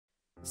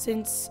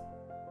Since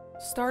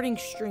starting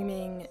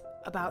streaming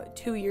about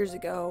 2 years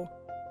ago,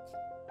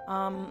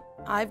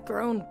 I've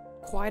grown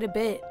quite a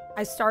bit.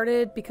 I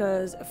started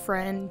because a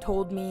friend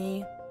told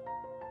me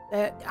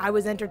that I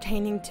was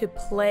entertaining to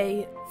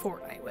play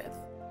Fortnite with.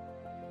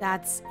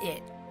 That's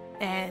it.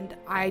 And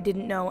I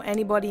didn't know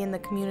anybody in the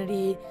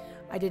community.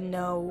 I didn't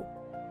know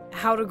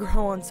how to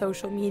grow on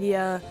social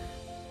media.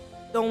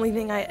 The only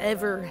thing I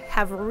ever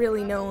have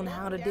really known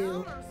how to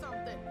do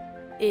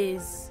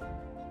is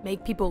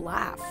make people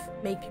laugh,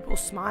 make people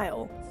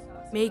smile,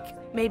 make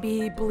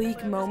maybe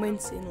bleak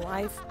moments in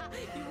life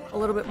a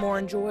little bit more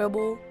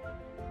enjoyable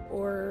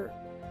or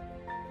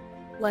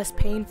less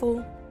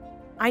painful.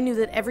 I knew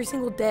that every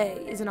single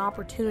day is an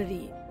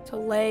opportunity to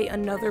lay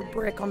another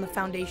brick on the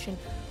foundation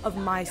of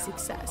my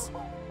success.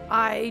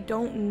 I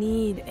don't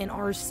need an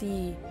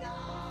RC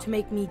to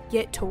make me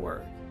get to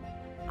work.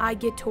 I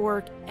get to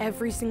work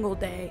every single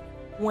day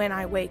when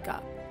I wake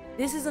up.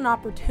 This is an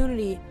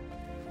opportunity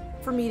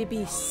for me to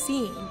be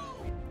seen,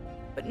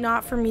 but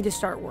not for me to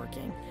start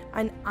working.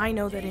 And I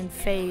know that in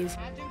FaZe,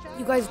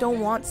 you guys don't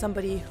want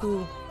somebody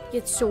who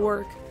gets to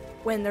work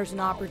when there's an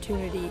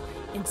opportunity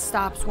and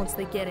stops once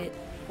they get it,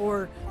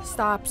 or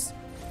stops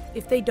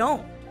if they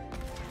don't.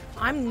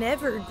 I'm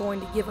never going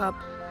to give up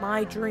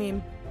my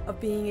dream of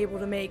being able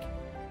to make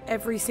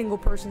every single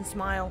person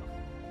smile,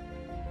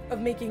 of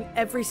making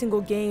every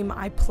single game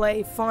I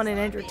play fun and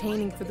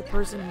entertaining for the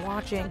person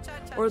watching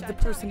or the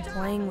person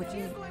playing with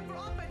me.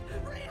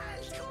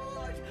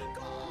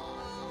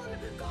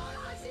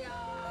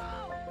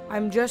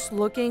 I'm just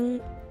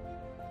looking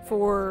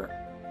for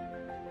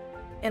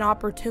an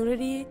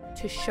opportunity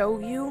to show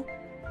you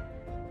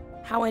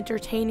how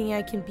entertaining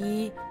I can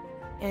be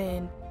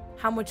and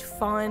how much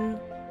fun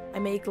I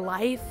make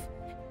life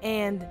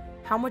and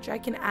how much I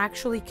can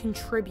actually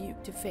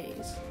contribute to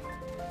FaZe.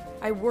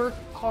 I work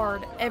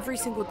hard every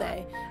single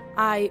day.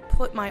 I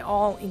put my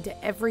all into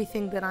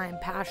everything that I am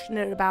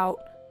passionate about,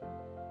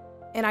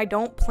 and I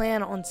don't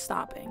plan on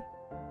stopping,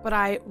 but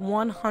I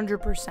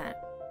 100%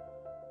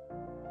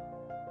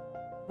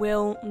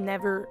 will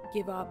never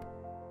give up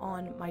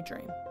on my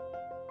dream.